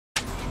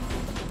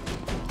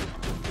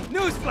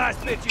Newsflash,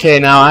 bitch. Okay,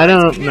 now I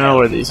don't know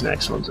where these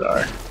next ones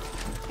are.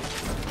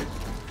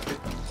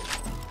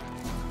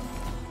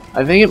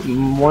 I think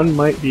one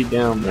might be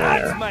down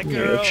there.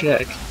 Here,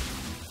 check.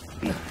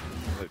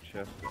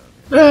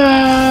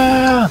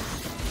 Ah!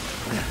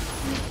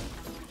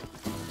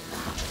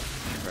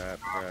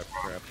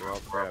 Crap. They're all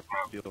crap.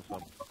 Steal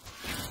some.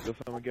 Steal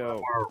some and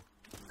go.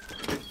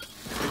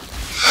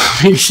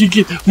 We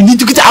need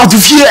to get out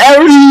of here,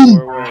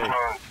 Aaron!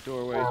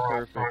 Doorway is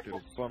perfect.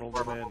 It'll funnel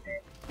them in.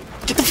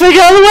 Get the fuck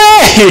out of the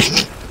way!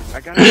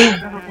 I got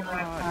it.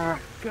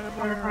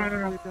 Gonna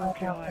murder it. Don't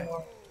kill it.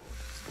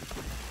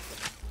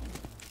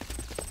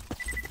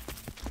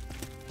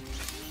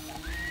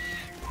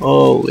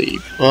 Holy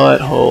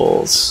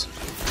buttholes.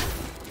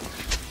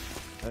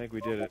 I think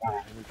we did it.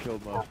 We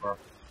killed most of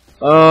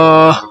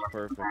them.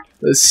 Perfect.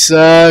 This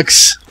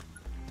sucks.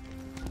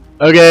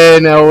 Okay,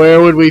 now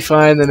where would we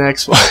find the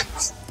next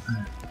ones?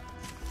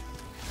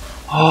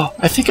 Oh,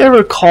 I think I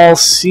recall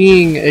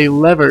seeing a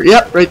lever.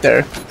 Yep, right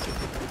there.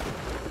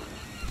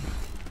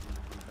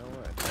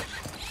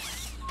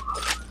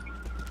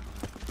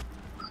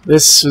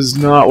 This is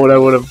not what I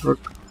would have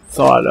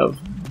thought of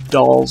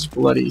Doll's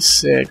bloody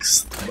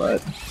sixth,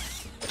 but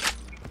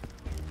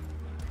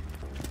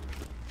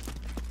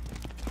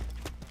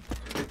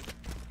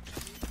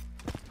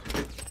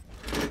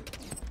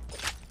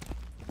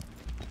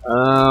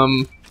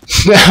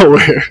now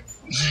where?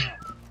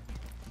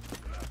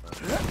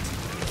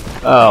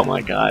 Oh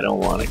my god, I don't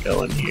want to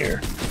go in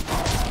here.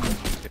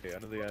 Okay,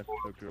 under the acid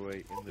soaked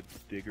away in the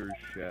digger's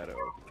shadow.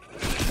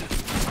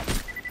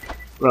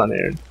 Run,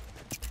 Aaron.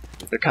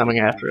 They're coming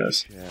after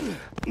us.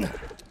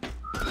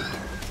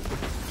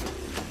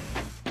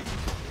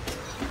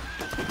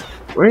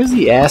 Where's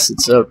the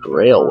acid-soaked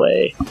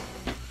railway? I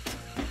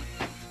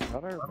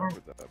thought I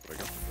remembered that, but I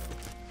guess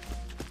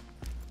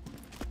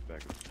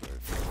back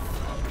upstairs.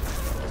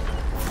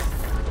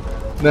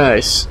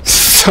 Nice.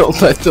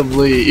 Don't let them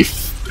leave.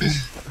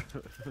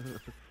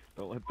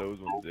 Don't let those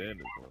ones in,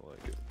 is more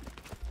like it.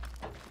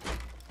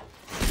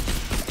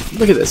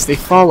 Look at this, they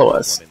follow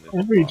us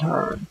every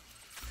time.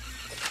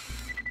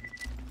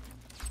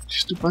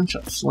 Just a bunch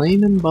of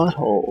flaming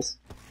buttholes.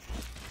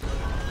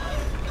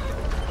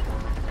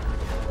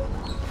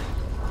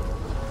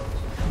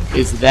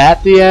 Is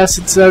that the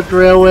acid-soaked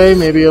railway?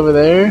 Maybe over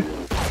there?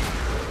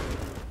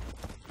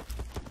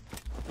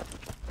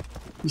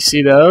 You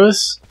see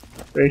those?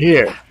 Right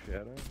here.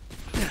 Shadow?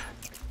 Yeah,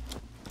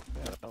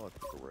 that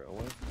looks like a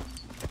railway.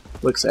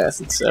 Looks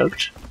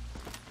acid-soaked.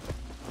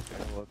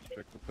 Okay, well, let's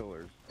check the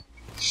pillars.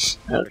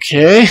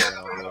 Okay.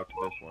 I'll go out to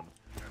this one,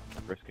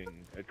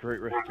 risking at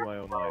great risk to my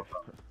own life.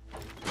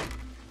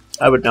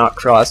 I would not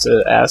cross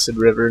an acid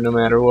river no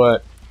matter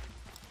what.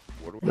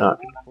 What are we Not.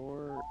 looking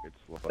for?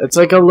 It's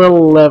like a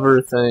little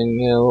lever thing,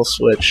 yeah, a little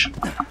switch.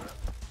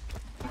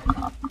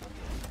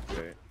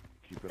 Okay,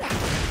 keep it.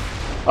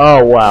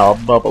 Oh wow, a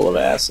bubble of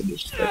acid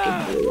just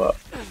freaking blew up.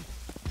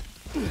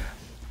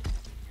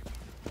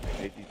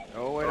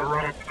 Oh wait a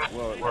minute.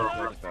 Whoa, it went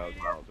like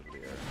 1,000 miles into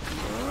the air.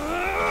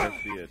 I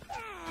see it.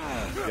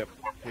 Yep,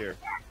 it's here.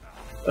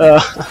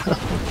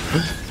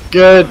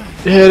 Good,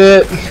 hit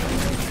it.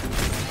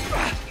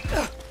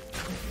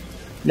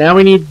 Now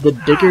we need the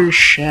digger's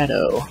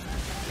shadow.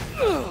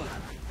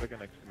 It's like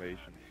an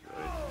excavation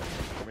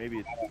site. Or maybe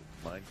it's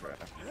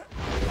Minecraft.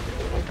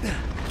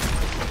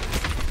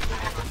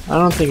 I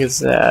don't think it's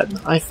that.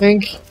 I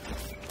think...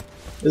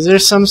 Is there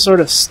some sort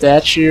of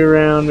statue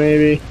around,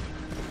 maybe?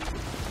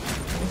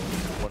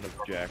 One of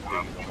Jack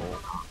digging a hole.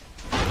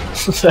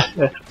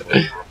 Holding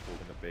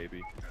a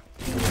baby.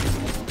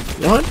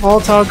 You know what,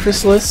 Molotov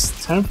Chrysalis?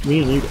 It's time for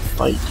me and you to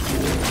fight.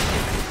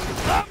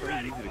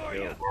 Pretty easy to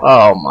kill.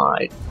 Oh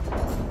my.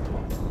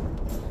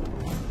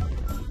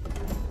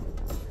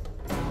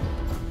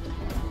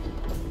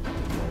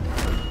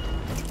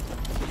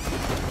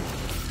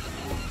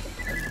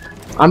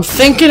 I'm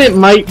thinking it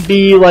might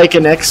be like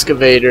an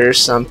excavator or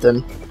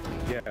something.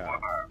 Yeah.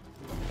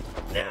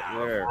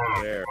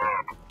 There.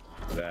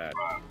 That.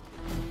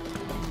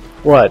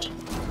 What?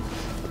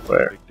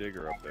 Where? Big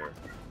digger up there.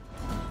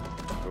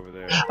 Over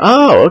there.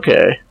 Oh,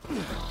 okay.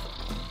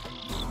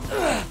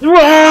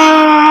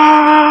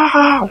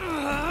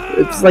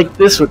 It's like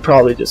this would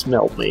probably just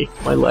melt me.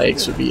 My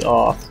legs would be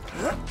off.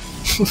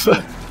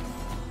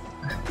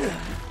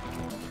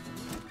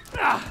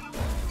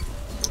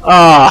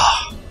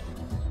 Ah.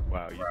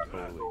 Wow, you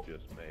totally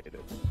just made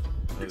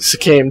it.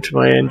 Succumbed to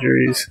my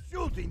injuries.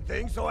 Shooting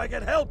things so I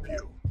can help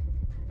you.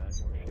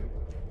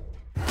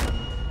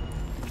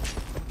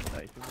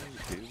 Knife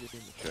in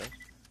the chest.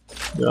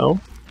 No.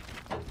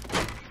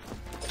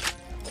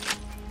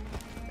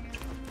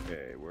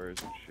 Okay, where is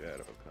the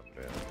shadow come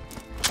down?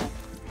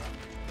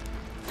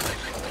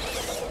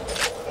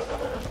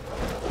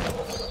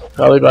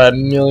 Probably by a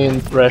million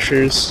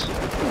threshers.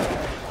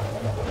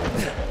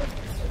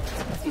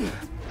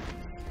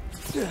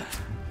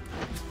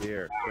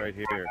 Here, it's right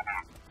here.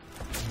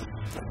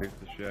 Here's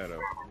the shadow.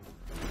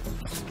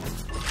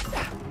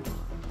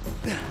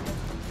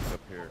 It's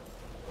up here.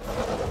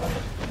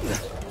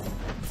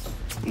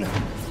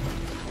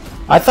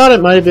 I thought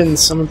it might have been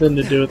something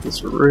to do with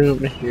this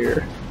room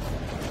here.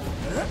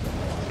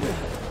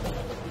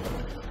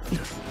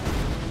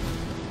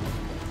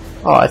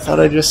 Oh, I thought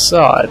I just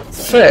saw it.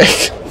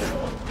 Fake!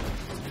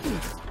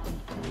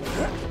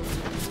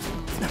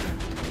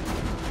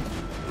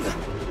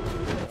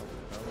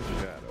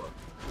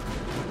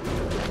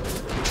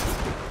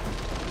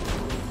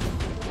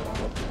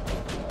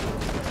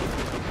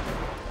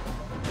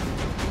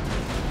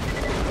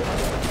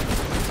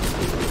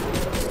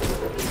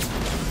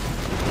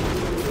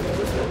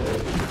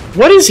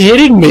 What is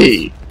hitting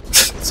me?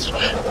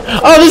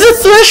 Oh, there's a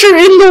thresher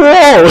in the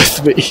wall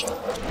with me!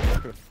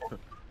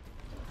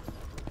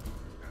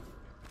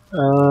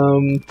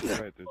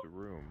 Right, there's a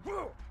room.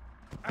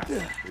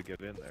 We get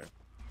in there.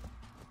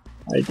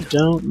 I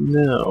don't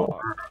know.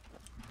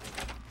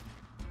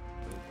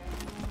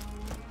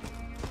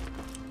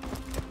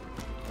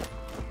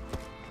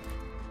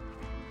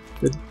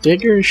 The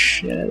Digger's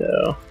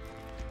Shadow.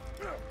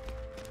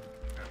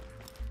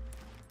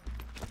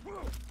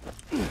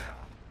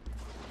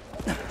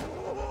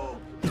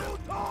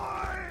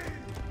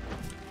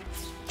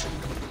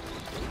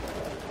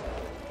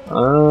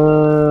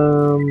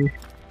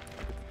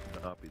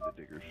 Not be the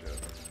Digger's Shadow.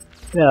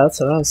 Yeah, that's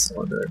what I was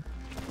wondering.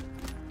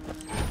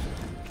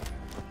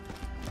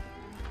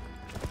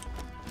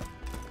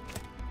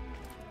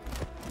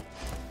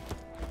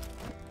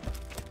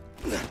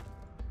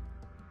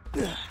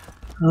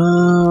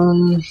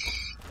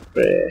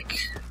 Frick.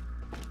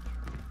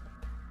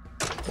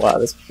 Wow,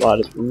 this plot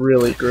is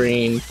really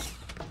green.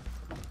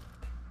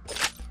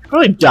 I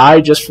probably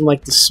die just from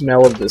like the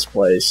smell of this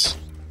place.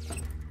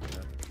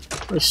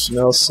 It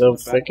smells so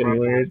freaking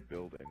weird.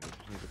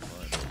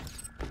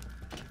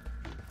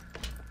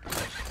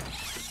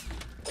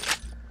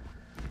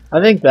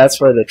 I think that's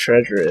where the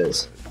treasure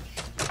is.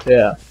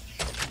 Yeah.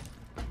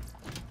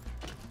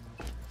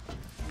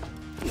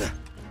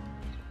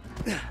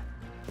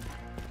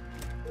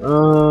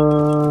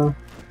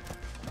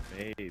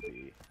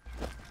 Maybe.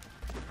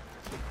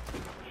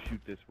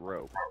 Shoot this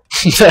rope.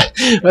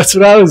 That's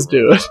what I was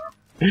doing.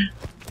 I'll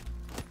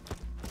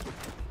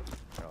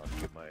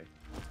get my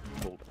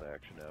bolt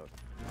action out.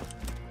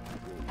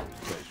 Really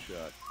nice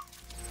shot.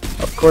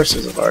 Of course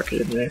there's a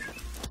barcode in there.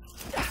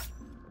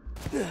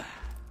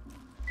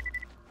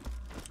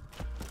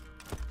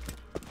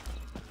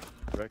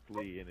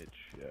 Directly in its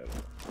shadow.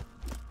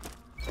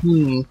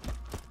 360.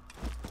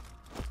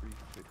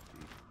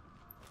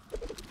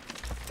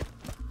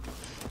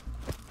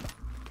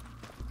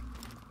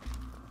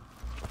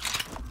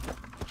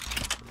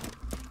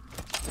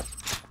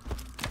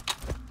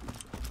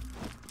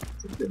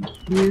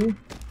 Here?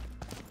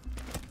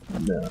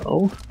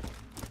 No.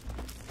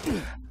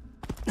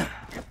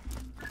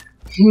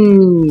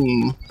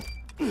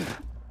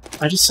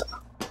 I just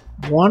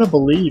want to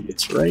believe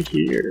it's right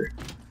here.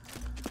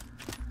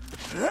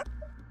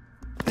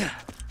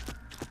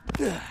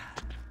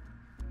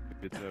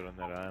 It's out on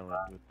that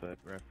island with that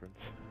reference.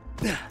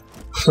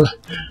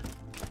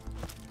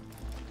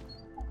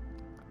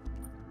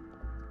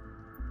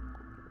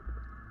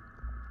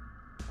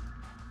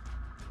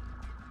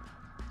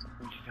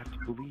 We just have to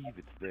believe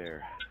it's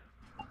there.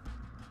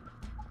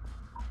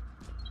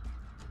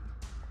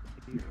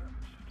 Here.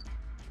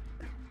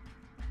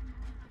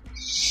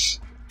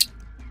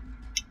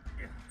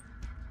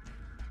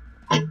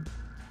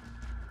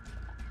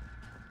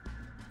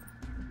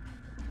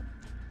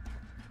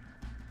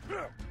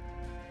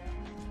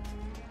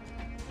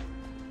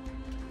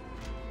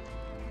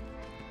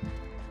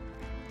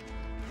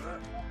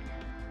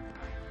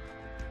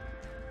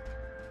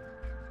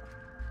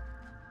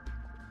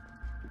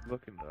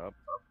 Looking up.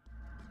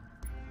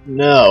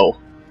 No.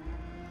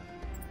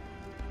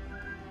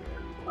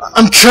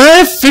 I'm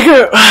trying to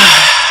figure.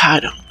 I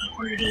don't know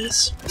where it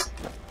is.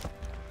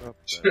 Up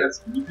Yes,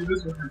 can you do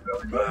this with your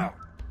belly button?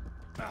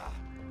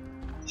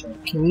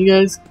 Can you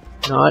guys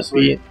not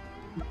be?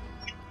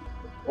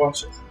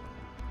 Watch it.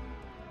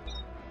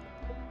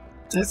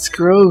 That's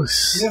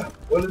gross. Yeah,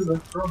 what is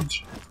that from?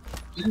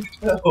 You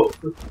know.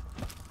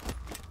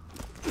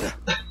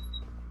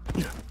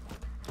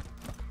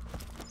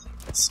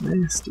 It's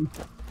nasty.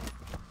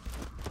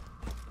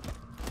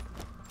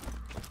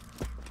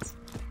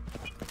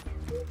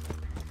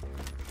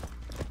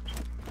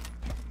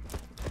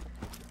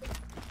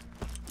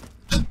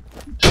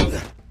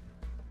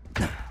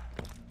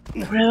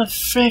 Where the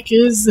frick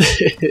is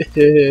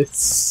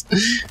this?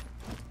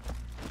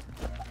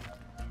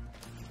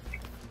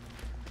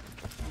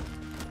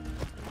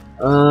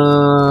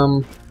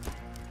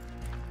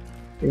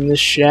 In the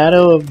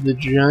shadow of the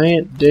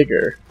giant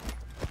digger.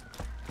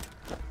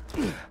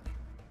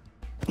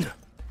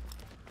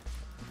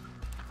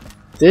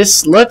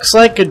 This looks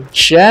like a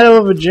shadow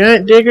of a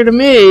giant digger to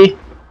me.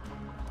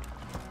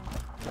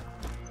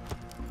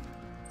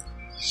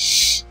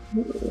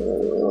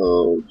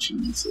 Oh,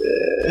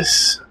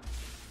 Jesus.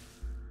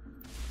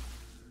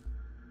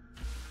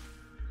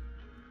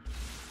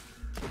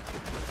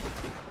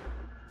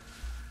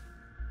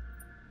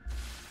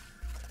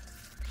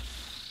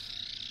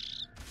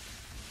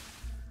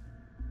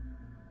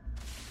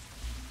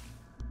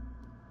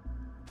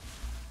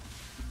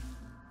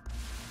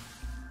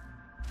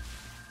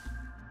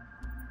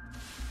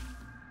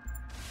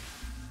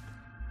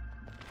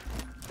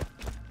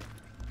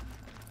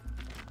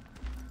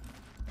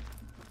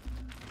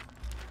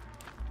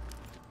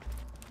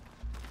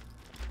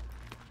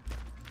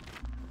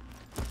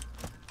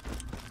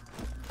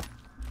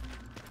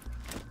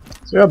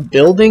 Is there a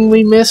building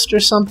we missed or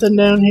something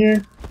down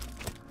here?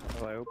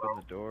 Well, I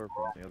opened the door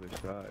from the other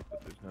side,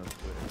 but there's no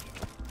switch.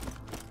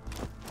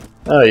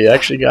 Oh, you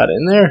actually got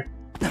in there?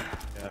 Yeah,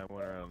 I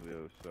went around the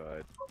other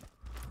side.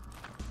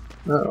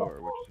 Oh.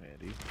 Door, which is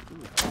handy.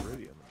 Ooh,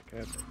 iridium in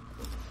the cabinet.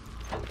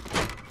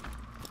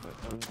 But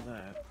other than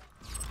that...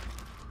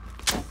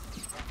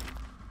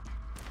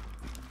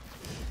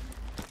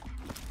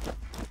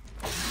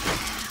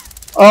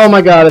 Oh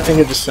my god, I think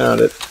I just found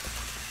it.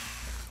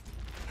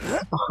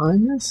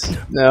 Behind this?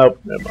 Nope,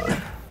 never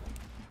mind.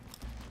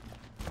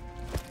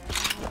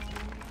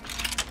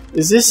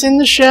 Is this in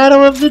the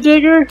shadow of the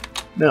digger?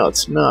 No,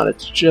 it's not.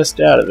 It's just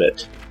out of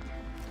it.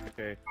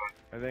 Okay,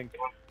 I think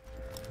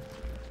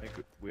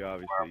we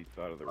obviously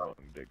thought of the wrong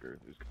digger.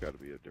 There's got to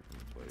be a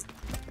different place.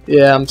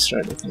 Yeah, I'm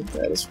starting to think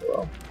that as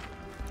well.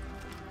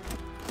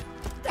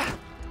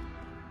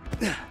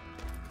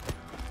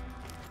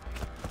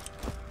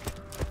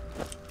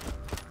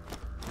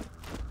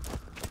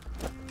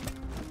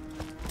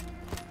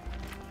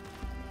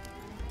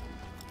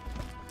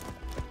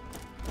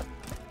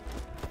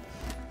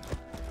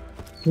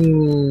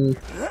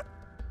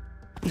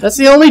 That's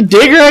the only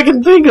digger I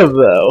can think of,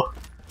 though.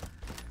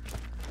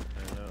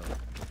 I know.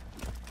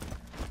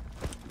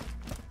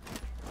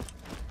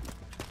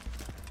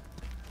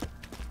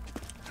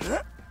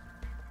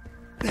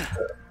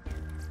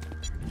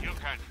 You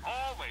can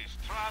always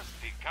trust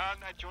the gun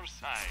at your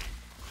side.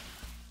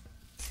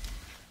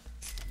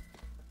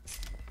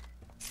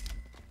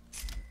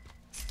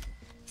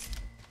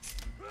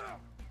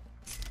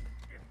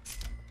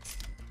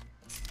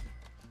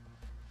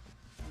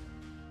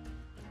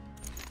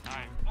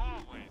 I've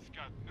always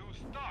got new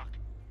stock.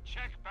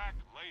 Check back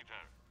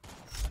later.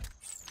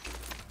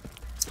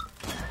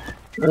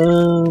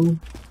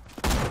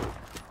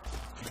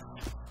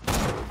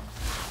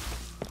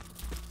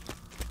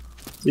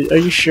 Are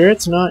you sure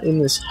it's not in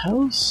this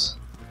house?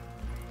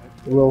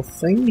 A little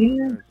thing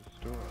here? There's a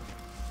store.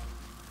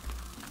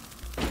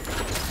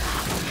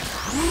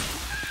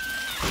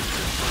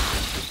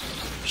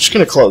 Just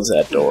gonna close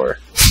that door.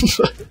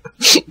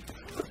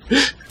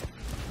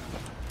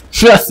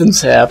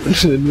 Nothing's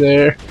happening in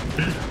there.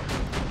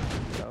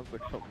 Sounds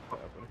like something's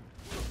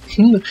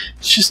happening.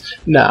 It's just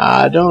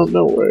nah. Don't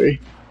worry.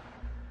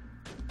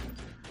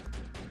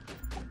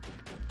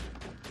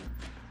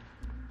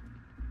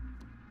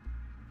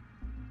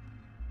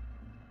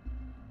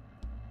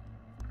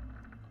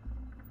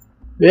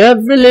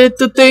 Every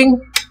little thing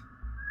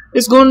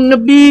is gonna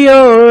be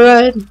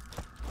alright.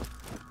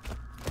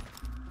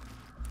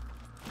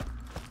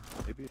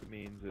 Maybe it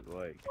means it,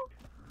 like,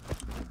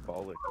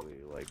 symbolically,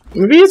 like...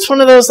 Maybe it's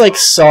one of those like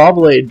saw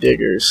blade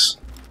diggers.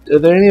 Are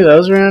there any of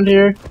those around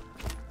here?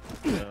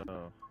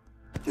 No.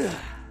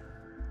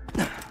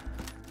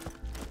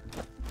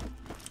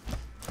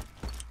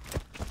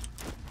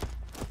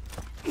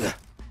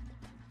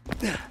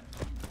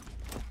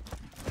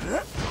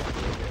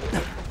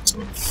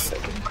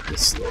 Fucking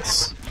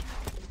Christmas.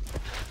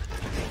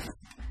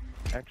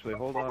 Actually,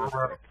 hold on a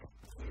sec.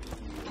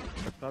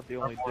 That's not the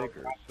only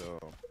digger, so...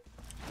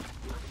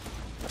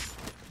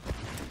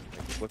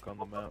 Like, look on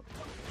the map.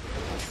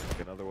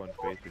 Like another one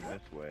facing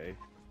this way.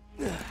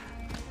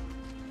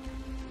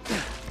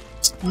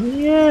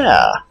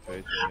 Yeah.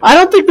 Facing I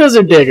don't think those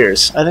are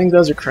diggers. I think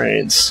those are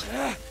cranes.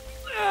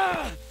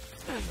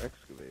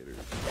 excavators.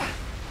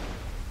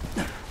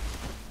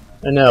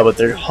 I know, but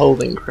they're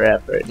holding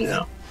crap right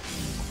now.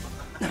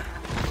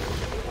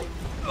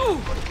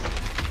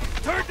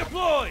 Turret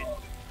deployed.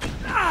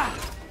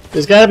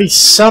 There's gotta be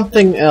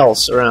something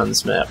else around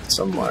this map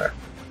somewhere.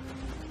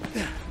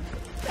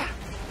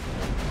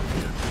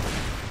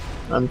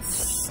 I'm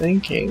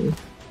thinking...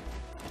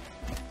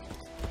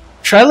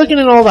 Try looking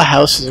at all the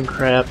houses and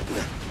crap.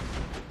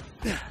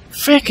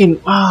 Freaking...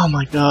 Oh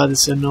my god,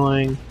 this is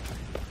annoying.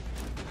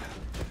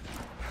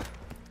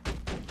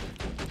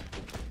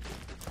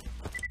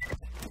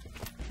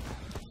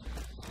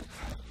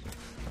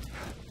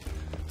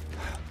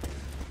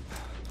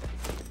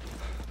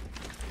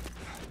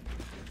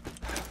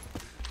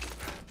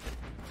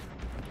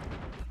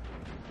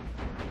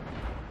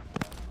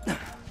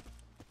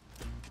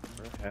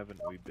 Where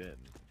haven't we been?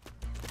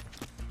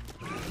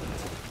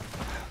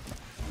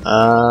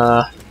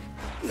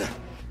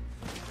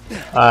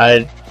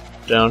 I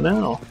don't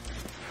know.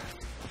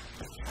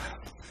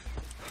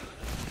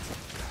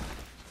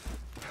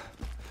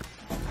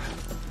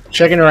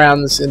 Checking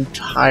around this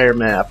entire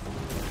map.